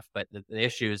and stuff, but the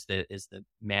issue is the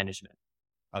management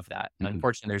of that. Mhm.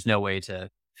 Unfortunately, there's no way to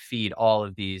feed all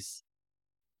of these,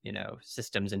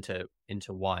 systems into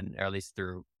one, or at least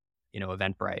through,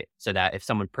 Eventbrite, so that if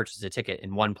someone purchases a ticket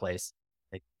in one place,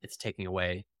 it's taking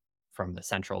away from the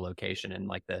central location, and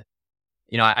like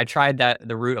I tried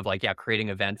the route of like, yeah, creating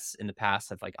events in the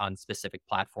past of like on specific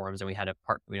platforms. And we had a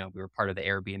part, we were part of the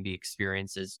Airbnb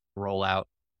experiences rollout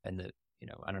in the,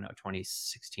 I don't know,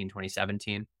 2016,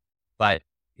 2017. But,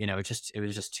 it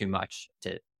was just too much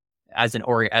to, as an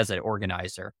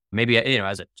organizer, maybe,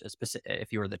 as a specific,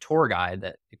 if you were the tour guide,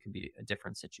 that it could be a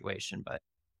different situation, but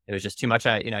it was just too much.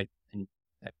 And I,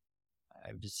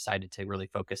 I just decided to really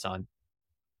focus on,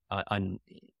 on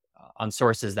on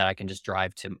sources that I can just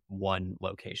drive to one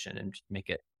location and just make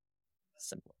it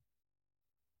simple.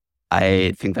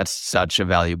 I think that's such a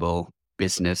valuable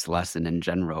business lesson in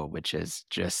general, which is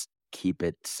just keep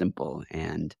it simple.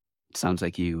 And it sounds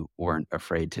like you weren't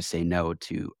afraid to say no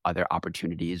to other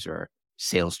opportunities or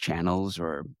sales channels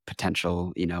or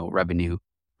potential,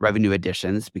 revenue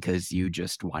additions because you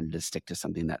just wanted to stick to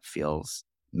something that feels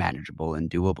manageable and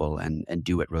doable and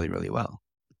do it really, really well.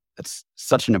 That's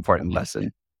such an important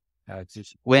lesson. It's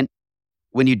just When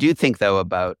when you do think, though,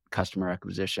 about customer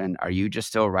acquisition, are you just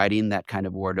still riding that kind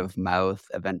of word of mouth,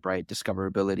 Eventbrite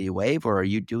discoverability wave, or are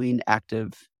you doing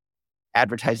active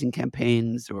advertising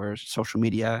campaigns or social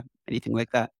media, anything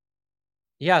like that?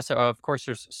 Yeah, so of course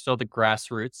there's still the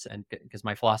grassroots, and because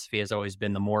my philosophy has always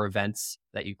been the more events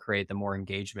that you create, the more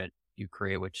engagement you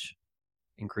create, which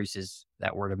increases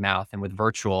that word of mouth. And with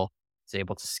virtual, it's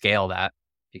able to scale that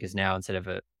because now instead of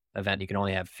a event, you can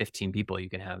only have 15 people, you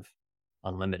can have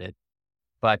unlimited.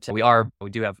 But we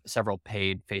do have several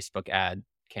paid Facebook ad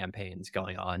campaigns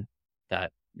going on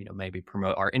that, maybe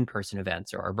promote our in-person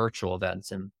events or our virtual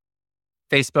events. And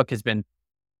Facebook has been,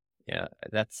 yeah,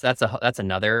 that's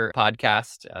another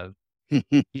podcast of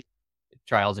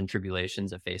trials and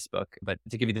tribulations of Facebook. But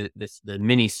to give you the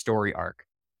mini story arc,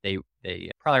 they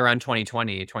probably around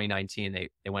 2020, 2019,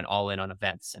 they went all in on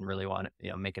events and really want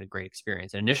to, make it a great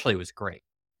experience. And initially it was great.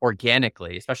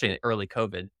 Organically, especially in early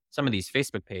COVID, some of these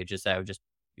Facebook pages that would just,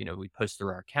 we post through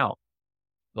our account,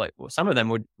 like some of them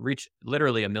would reach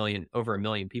literally over 1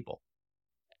 million people.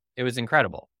 It was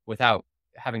incredible without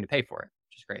having to pay for it,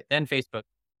 which is great. Then Facebook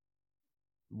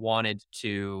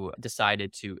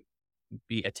decided to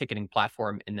be a ticketing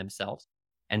platform in themselves.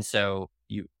 And so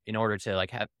in order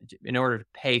to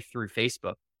pay through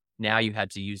Facebook, now you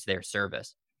had to use their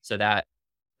service. So that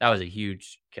was a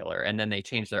huge killer. And then they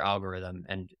changed their algorithm,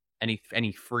 and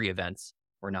any free events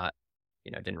were not,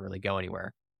 didn't really go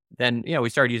anywhere. Then, we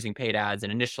started using paid ads,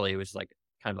 and initially it was like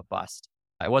kind of a bust.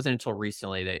 It wasn't until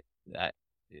recently that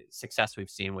success we've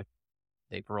seen with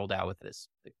they've rolled out with this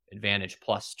Advantage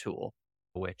Plus tool,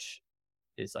 which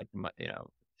is like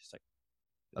just like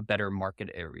a better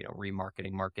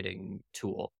remarketing marketing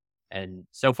tool. And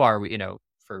so far,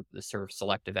 for the sort of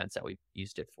select events that we've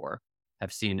used it for,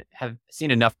 have seen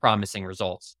enough promising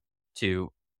results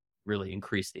to really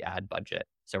increase the ad budget.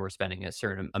 So we're spending a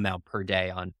certain amount per day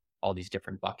on all these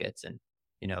different buckets, and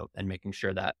and making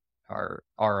sure that our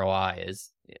ROI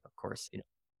is, of course,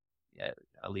 yeah,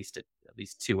 at least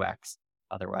 2x.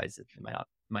 Otherwise, it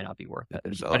might not be worth it.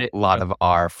 There's But a it lot of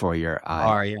R for your I.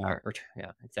 are, yeah,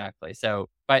 yeah, exactly. So,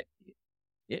 but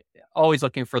it, always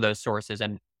looking for those sources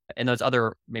and those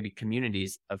other maybe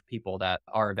communities of people that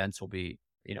our events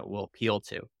will appeal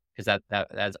to, because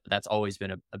that's always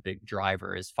been a big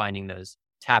driver, is finding those,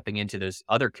 tapping into those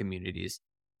other communities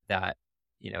that,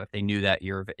 if they knew that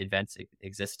your events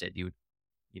existed, you would,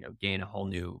 gain a whole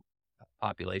new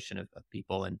population of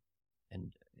people, and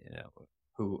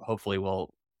who hopefully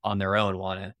will on their own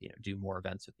want to, do more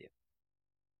events with you.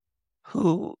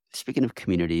 Speaking of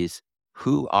communities,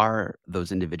 who are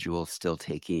those individuals still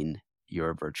taking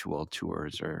your virtual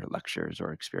tours or lectures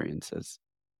or experiences?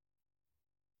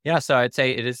 Yeah, so I'd say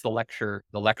it is the lecture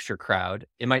crowd.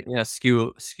 It might,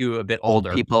 skew a bit Old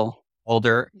people?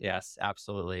 older. Yes,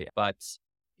 absolutely. But,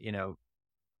 you know,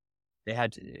 they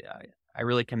had to, I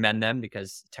really commend them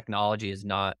because technology is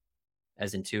not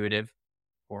as intuitive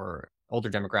for older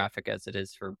demographic as it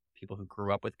is for people who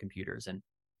grew up with computers. And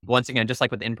once again, just like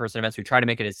with in-person events, we try to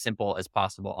make it as simple as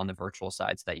possible on the virtual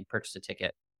side so that you purchase a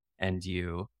ticket and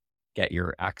you get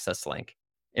your access link.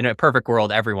 In a perfect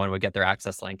world, everyone would get their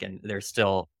access link, and there's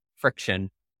still friction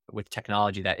with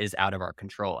technology that is out of our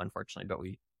control, unfortunately. But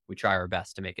we try our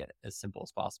best to make it as simple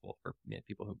as possible for,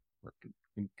 people where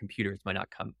computers might not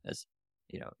come as,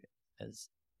 you know as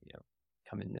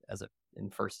come in as a in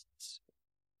first,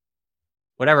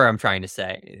 whatever I'm trying to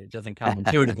say. It doesn't come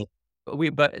intuitively.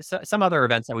 But some other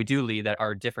events that we do lead that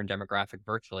are different demographic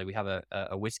virtually. We have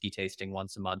a whiskey tasting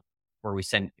once a month where we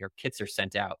send your kits are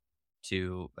sent out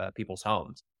to people's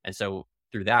homes, and so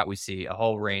through that we see a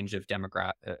whole range of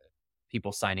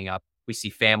people signing up. We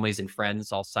see families and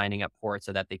friends all signing up for it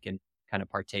so that they can kind of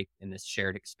partake in this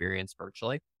shared experience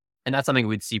virtually. And that's something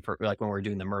we'd see for like when we're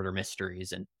doing the murder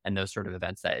mysteries and those sort of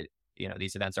events that,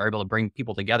 these events are able to bring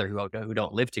people together who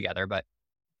don't live together, but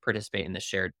participate in this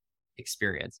shared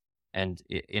experience. And,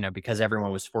 because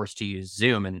everyone was forced to use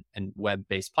Zoom and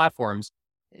web-based platforms,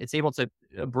 it's able to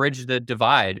bridge the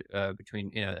divide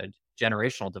between, a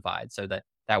generational divide so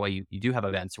that way you do have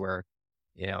events where,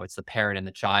 it's the parent and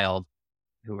the child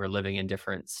who are living in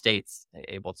different states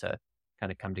able to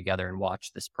kind of come together and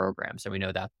watch this program. So we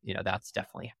know that, that's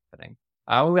definitely happening.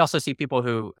 We also see people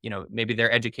who, maybe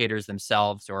they're educators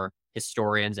themselves or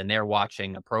historians, and they're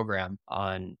watching a program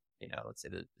on, let's say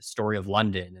the story of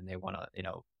London, and they want to,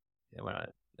 they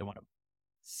want to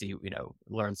see,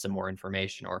 learn some more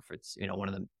information, or if it's, one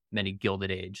of the many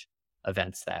Gilded Age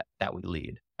events that we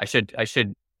lead. I should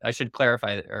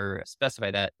clarify or specify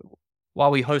that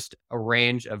while we host a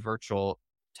range of virtual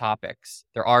topics,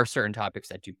 there are certain topics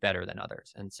that do better than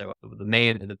others. And so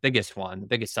the biggest one, the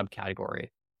biggest subcategory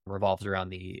revolves around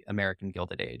the American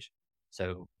Gilded Age.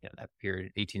 So, that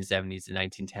period, 1870s to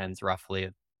 1910s, roughly,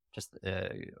 of just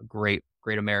great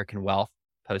American wealth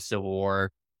post Civil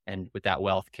War. And with that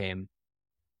wealth came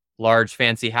large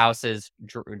fancy houses,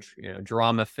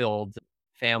 drama filled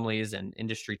families and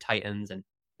industry titans. And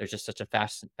there's just such a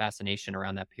fascination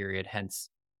around that period. Hence,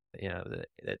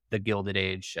 the Gilded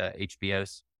Age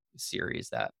HBO series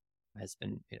that has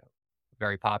been,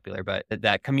 very popular. But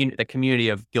the community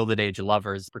of Gilded Age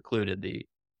lovers precluded the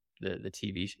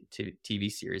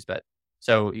TV series. But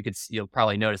so you'll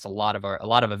probably notice a lot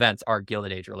of events are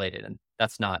Gilded Age related, and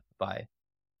that's not uh,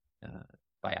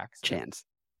 by accident. Chance.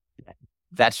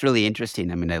 That's really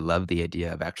interesting. I mean, I love the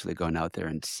idea of actually going out there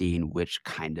and seeing which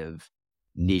kind of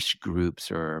niche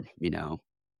groups or,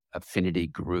 affinity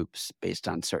groups based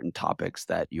on certain topics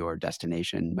that your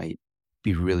destination might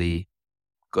be really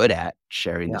good at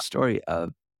sharing the Yeah. story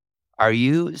of. Are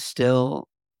you still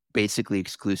basically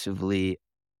exclusively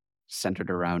centered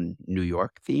around New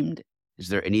York themed? Is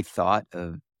there any thought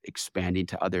of expanding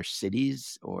to other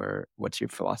cities, or what's your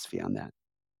philosophy on that?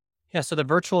 Yeah, so the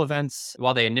virtual events,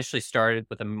 while they initially started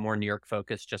with a more New York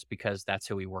focus, just because that's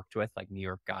who we worked with, like New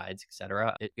York guides, et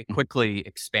cetera, it Mhm. quickly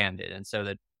expanded. And so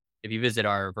that if you visit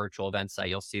our virtual event site,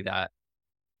 you'll see that,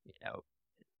 you know,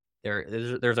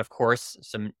 there's of course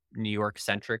some New York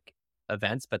centric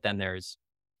events, but then there's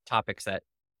topics that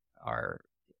are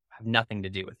have nothing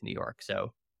to do with New York.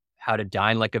 So how to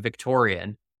dine like a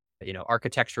Victorian,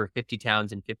 architecture of 50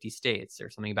 towns in 50 states,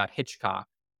 or something about Hitchcock.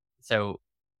 So,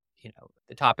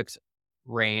 the topics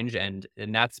range, and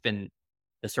that's been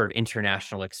the sort of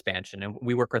international expansion. And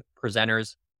we work with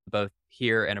presenters both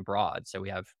here and abroad. So we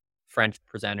have French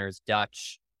presenters,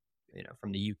 Dutch,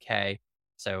 from the UK.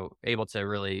 So able to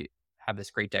really have this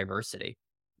great diversity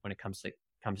when it comes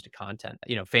to content.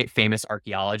 Famous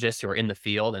archaeologists who are in the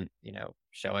field and,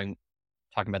 talking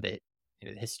about the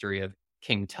history of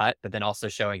King Tut, but then also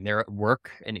showing their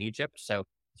work in Egypt. So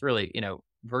it's really,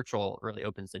 virtual really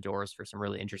opens the doors for some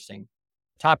really interesting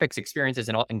topics, experiences,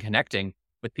 and connecting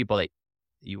with people that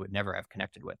you would never have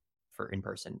connected with for in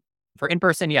person. For in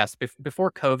person, yes.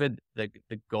 Before COVID,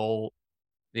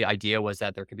 the idea was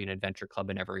that there could be an adventure club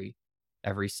in every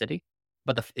city,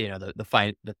 but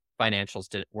the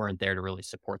financials weren't there to really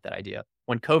support that idea.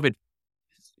 When COVID,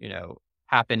 you know,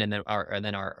 happened, and then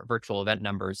our virtual event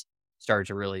numbers started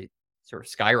to really sort of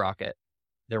skyrocket,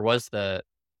 there was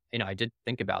I did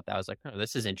think about that. I was like, oh,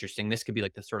 this is interesting. This could be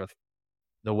like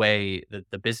the way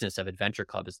the business of Adventure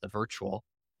Club is the virtual,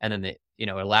 and then it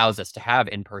allows us to have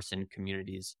in-person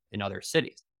communities in other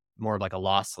cities, more of like a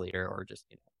loss leader or just,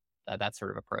 that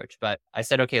sort of approach. But I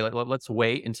said, okay, let's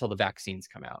wait until the vaccines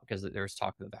come out, because there's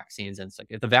talk of the vaccines. And it's like,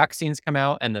 if the vaccines come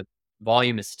out and the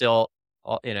volume is still,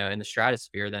 in the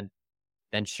stratosphere,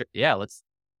 then sure, yeah, let's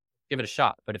give it a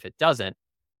shot. But if it doesn't,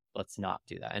 let's not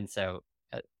do that. And so,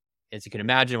 as you can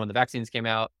imagine, when the vaccines came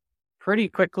out, pretty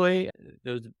quickly,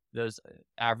 those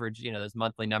average, those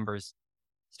monthly numbers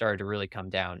started to really come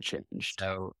down. Changed.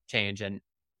 So change, and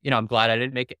I'm glad I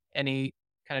didn't make any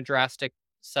kind of drastic,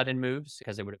 sudden moves,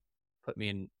 because it would have put me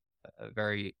in a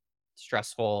very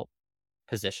stressful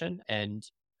position. And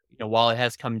while it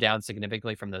has come down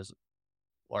significantly from those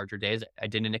larger days, I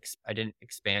didn't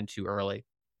expand too early.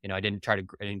 I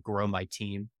didn't grow my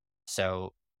team.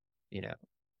 So, you know,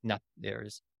 not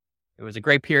there's it was a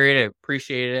great period. I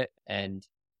appreciated it.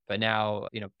 But now,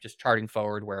 just charting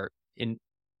forward, where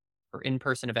for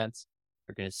in-person events,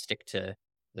 we're going to stick to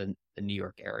the New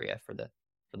York area for the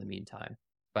meantime.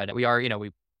 But we are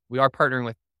partnering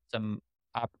with some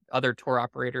other tour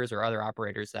operators or other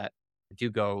operators that do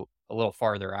go a little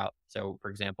farther out. So, for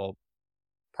example,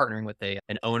 partnering with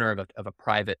an owner of a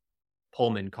private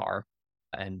Pullman car,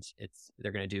 and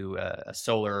they're going to do a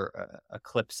solar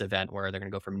eclipse event where they're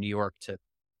going to go from New York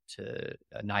to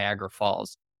Niagara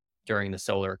Falls during the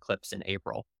solar eclipse in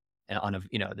April, and on a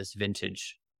this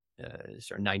vintage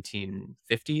sort of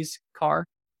 1950s car.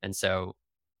 And so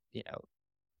you know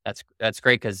that's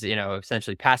great because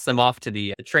essentially pass them off to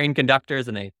the train conductors,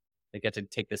 and they get to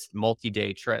take this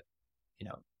multi-day trip, you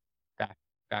know back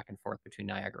back and forth between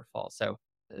Niagara Falls. So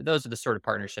those are the sort of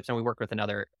partnerships. And we work with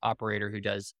another operator who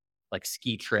does like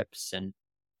ski trips and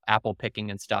apple picking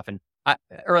and stuff. And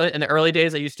in the early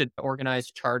days, I used to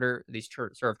organize sort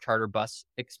of charter bus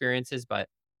experiences. But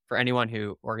for anyone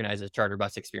who organizes charter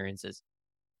bus experiences,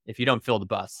 if you don't fill the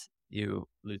bus, you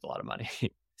lose a lot of money.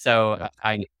 So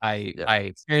Yeah. Yeah. I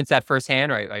experienced that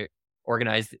firsthand. Right, I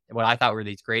organized what I thought were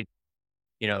these great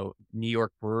New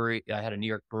York brewery. I had a New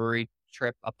York brewery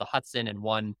trip up the Hudson, and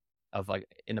one of like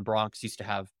in the Bronx used to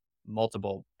have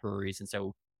multiple breweries. And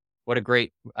so what a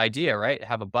great idea, right?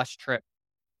 Have a bus trip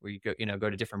where you go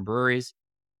to different breweries.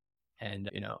 And,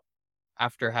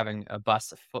 after having a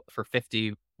bus for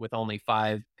 50 with only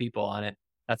 5 people on it,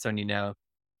 that's when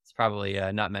it's probably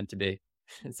not meant to be.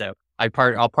 So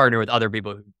I'll partner with other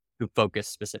people who focus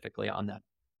specifically on that.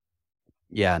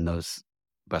 Yeah, and those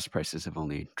bus prices have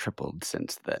only tripled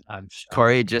since then. I'm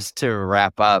Corey, just to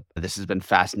wrap up, this has been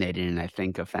fascinating and I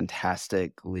think a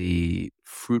fantastically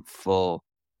fruitful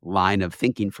line of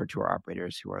thinking for tour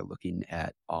operators who are looking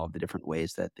at all the different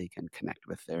ways that they can connect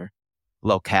with their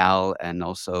locale and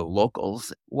also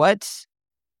locals.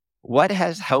 What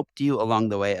has helped you along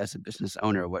the way as a business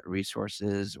owner? What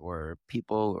resources or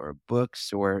people or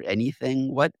books or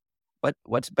anything?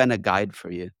 What's been a guide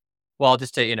for you? Well,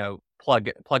 just to, plug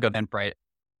Eventbrite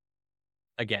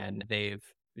again, they've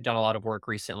done a lot of work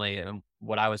recently, and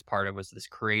what I was part of was this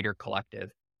creator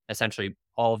collective, essentially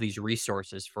all of these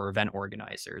resources for event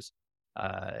organizers,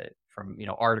 from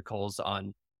articles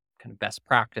on kind of best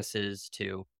practices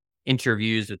to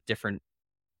interviews with different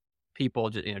people,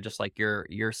 just like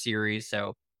your series.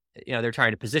 So, they're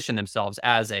trying to position themselves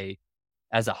as a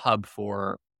hub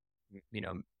you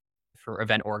know for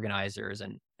event organizers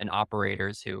and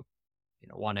operators who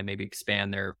want to maybe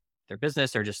expand their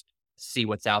business or just see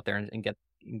what's out there and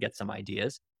get some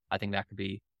ideas. I think that could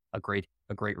be a great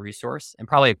resource and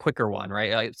probably a quicker one,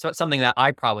 right? So something that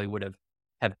I probably would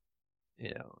have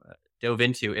dove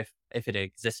into if it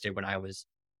existed when I was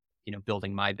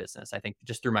building my business. I think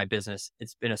just through my business,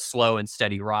 it's been a slow and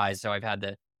steady rise. So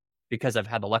because I've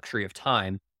had the luxury of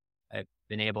time, I've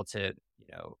been able to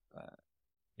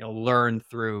learn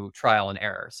through trial and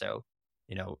error. So,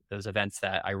 those events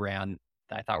that I ran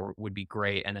that I thought would be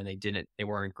great, and then they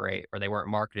weren't great, or they weren't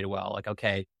marketed well. Like,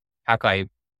 okay, how can I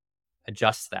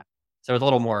adjust that? So it's a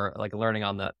little more like learning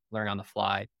on the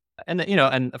fly. And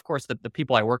of course, the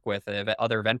people I work with,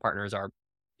 other event partners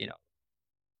you know,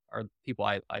 are people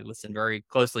I listen very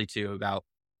closely to about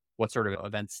what sort of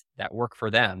events that work for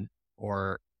them,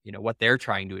 or what they're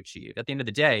trying to achieve. At the end of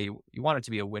the day, you want it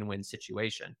to be a win-win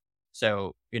situation.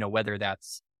 So whether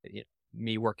that's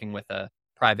me working with a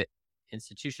private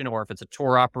institution, or if it's a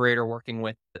tour operator working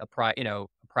with a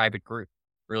private group,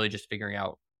 really just figuring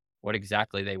out what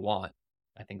exactly they want.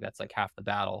 I think that's like half the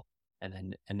battle,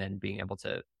 and then being able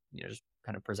to just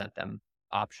kind of present them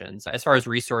options. As far as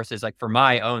resources, like for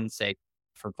my own sake,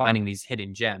 for finding these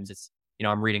hidden gems,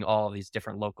 I'm reading all of these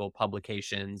different local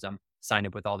publications. I'm signed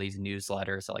up with all these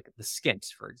newsletters, so like the Skint,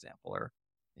 for example, or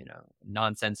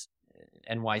Nonsense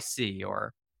NYC,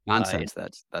 or uh, Nonsense,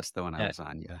 that's the one I yeah, was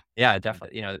on, yeah. yeah, Yeah.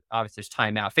 definitely. Obviously, there's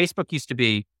time out. Facebook used to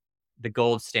be the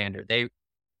gold standard.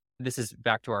 This is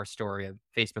back to our story of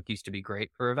Facebook used to be great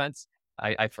for events.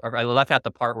 I left out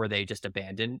the part where they just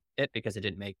abandoned it because it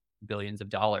didn't make billions of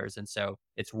dollars, and so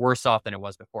it's worse off than it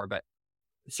was before. But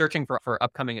searching for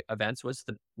upcoming events was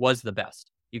the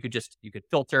best. You could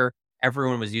filter.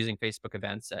 Everyone was using Facebook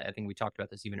events. I think we talked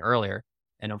about this even earlier,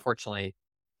 and unfortunately,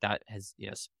 that has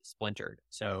splintered.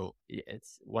 So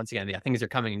it's once again, yeah, things are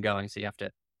coming and going. So you have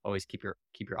to always keep your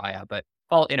eye out. But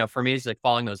for me, it's like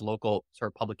following those local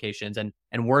sort of publications, and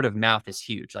word of mouth is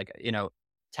huge. Like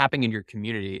tapping in your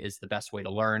community is the best way to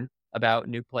learn about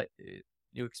new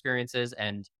experiences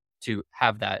and to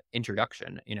have that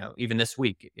introduction. Even this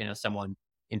week, someone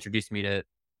introduced me to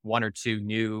one or two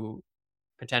new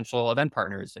potential event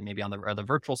partners, and maybe on the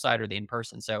virtual side or the in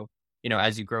person. So,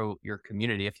 as you grow your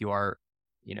community,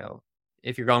 you know,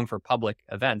 if you're going for public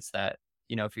events, that,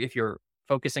 if you're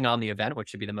focusing on the event, which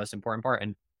should be the most important part,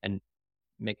 and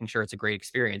making sure it's a great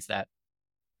experience, that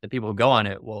the people who go on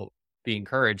it will be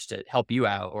encouraged to help you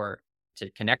out, or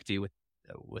to connect you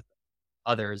with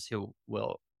others who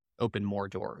will open more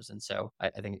doors. And so I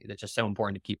think it's just so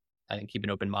important to keep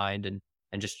an open mind,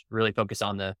 and just really focus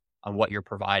on what you're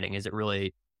providing. Is it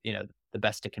really, the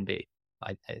best it can be?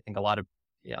 I think a lot of,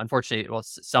 yeah, unfortunately, well,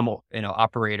 some,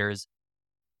 operators,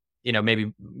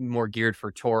 maybe more geared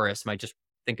for tourists might just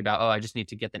think about, oh, I just need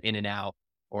to get them in and out,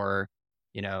 or,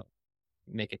 you know,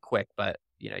 make it quick. But,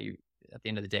 you, at the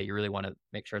end of the day, you really want to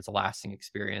make sure it's a lasting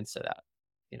experience, so that,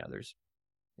 there's,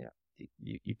 you know,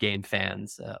 you gain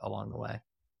fans along the way.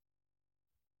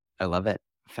 I love it.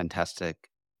 Fantastic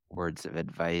words of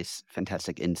advice,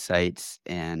 fantastic insights,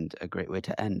 and a great way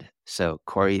to end. So,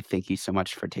 Corey, thank you so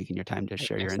much for taking your time to Hey,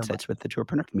 share your thanks so much. insights with the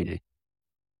tourpreneur community.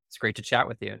 It's great to chat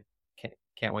with you.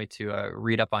 Can't wait to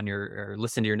read up on your or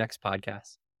listen to your next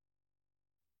podcast.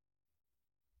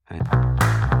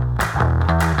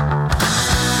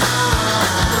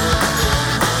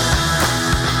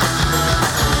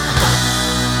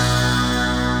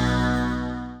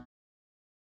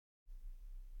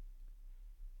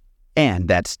 And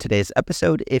that's today's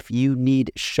episode. If you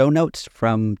need show notes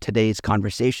from today's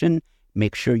conversation,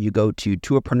 make sure you go to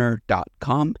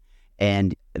tourpreneur.com.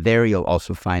 And there you'll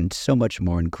also find so much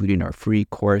more, including our free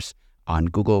course on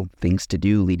Google Things to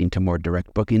Do, leading to more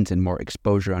direct bookings and more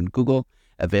exposure on Google,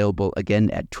 available again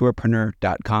at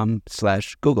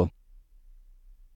tourpreneur.com/Google.